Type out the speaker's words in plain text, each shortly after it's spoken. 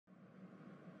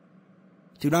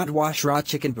Do not wash raw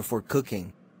chicken before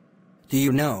cooking. Do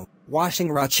you know,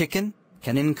 washing raw chicken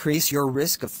can increase your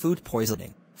risk of food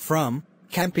poisoning from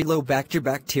Campylobacter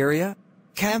bacteria?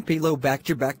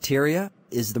 Campylobacter bacteria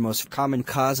is the most common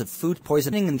cause of food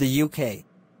poisoning in the UK.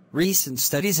 Recent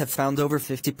studies have found over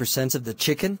 50% of the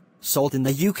chicken sold in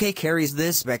the UK carries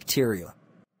this bacteria.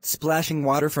 Splashing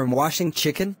water from washing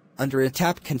chicken under a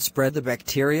tap can spread the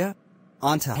bacteria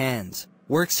onto hands,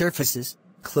 work surfaces,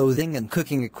 clothing and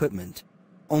cooking equipment.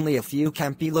 Only a few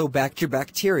Campylobacter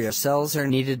bacteria cells are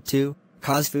needed to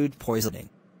cause food poisoning.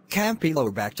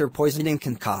 Campylobacter poisoning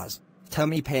can cause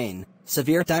tummy pain,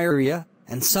 severe diarrhea,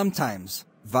 and sometimes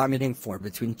vomiting for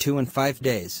between 2 and 5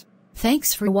 days.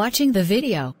 Thanks for watching the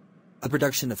video. A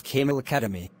production of Kamal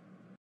Academy.